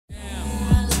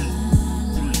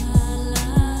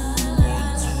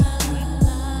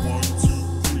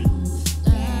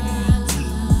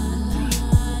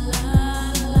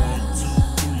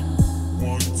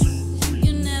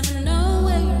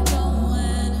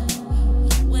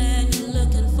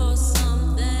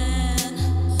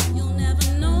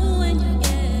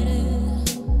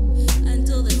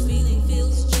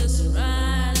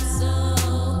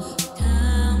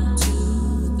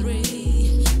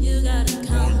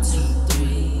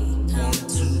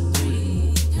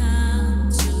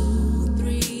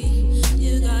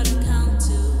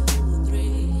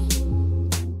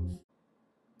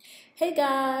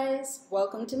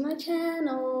welcome to my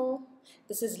channel.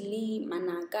 This is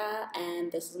Manaka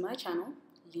and this is my channel,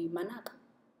 Manaka.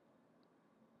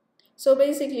 So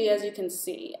basically, as you can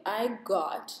see, I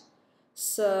got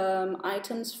some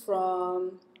items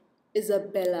from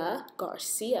Isabella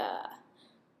Garcia.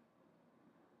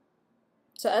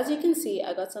 So as you can see,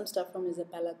 I got some stuff from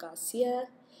Isabella Garcia.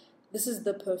 This is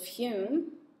the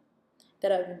perfume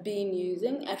that I've been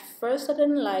using. At first I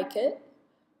didn't like it,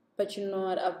 but you know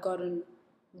what, I've gotten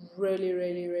really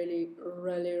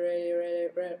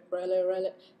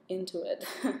into it.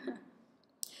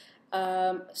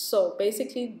 So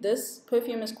basically this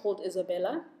perfume is called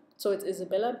Isabella. So it's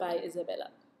Isabella by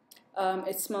Isabella.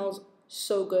 It smells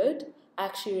so good. I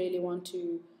actually really want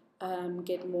to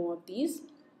get more of these.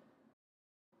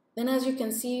 Then as you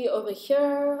can see over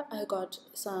here, I got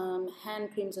some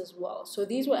hand creams as well. So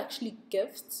these were actually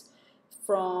gifts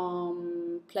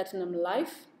from Platinum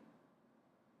Life,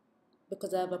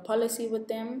 because I have a policy with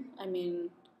them. I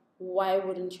mean, why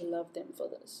wouldn't you love them for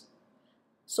this?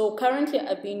 So currently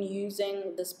I've been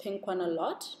using this pink one a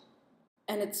lot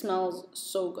and it smells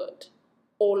so good.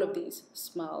 All of these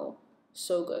smell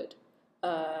so good.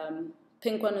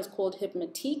 Pink one is called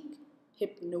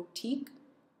Hypnotique.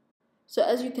 So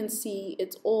as you can see,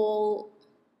 it's all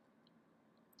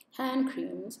hand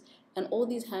creams, and all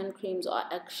these hand creams are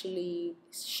actually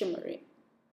shimmery.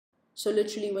 So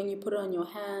literally when you put it on your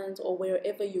hands or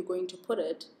wherever you're going to put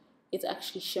it, it's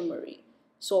actually shimmery.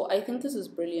 So I think this is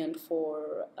brilliant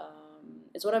for,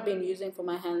 it's what I've been using for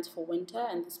my hands for winter,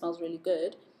 and it smells really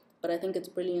good. But I think it's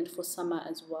brilliant for summer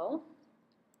as well,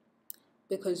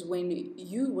 because when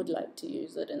you would like to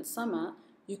use it in summer,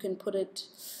 you can put it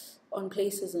on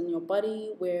places in your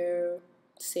body where,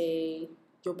 say,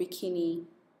 your bikini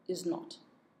is not.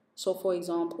 So for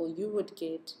example, you would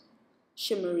get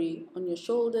shimmery on your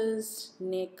shoulders,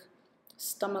 neck,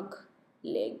 stomach,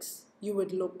 legs. You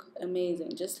would look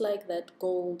amazing, just like that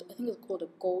gold, I think it's called a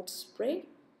gold spray,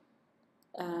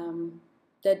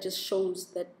 that just shows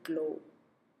that glow.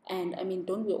 And I mean,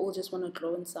 don't we all just want to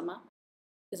glow in summer?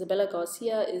 Isabella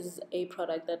Garcia is a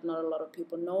product that not a lot of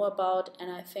people know about, and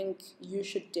I think you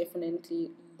should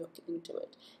definitely look into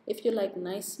it. If you like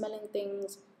nice smelling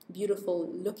things, beautiful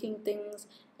looking things,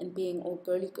 and being all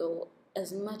girly girl,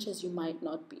 as much as you might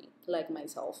not be, like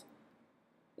myself,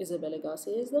 Isabella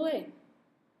Garcia is the way.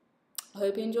 I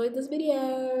hope you enjoyed this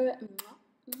video.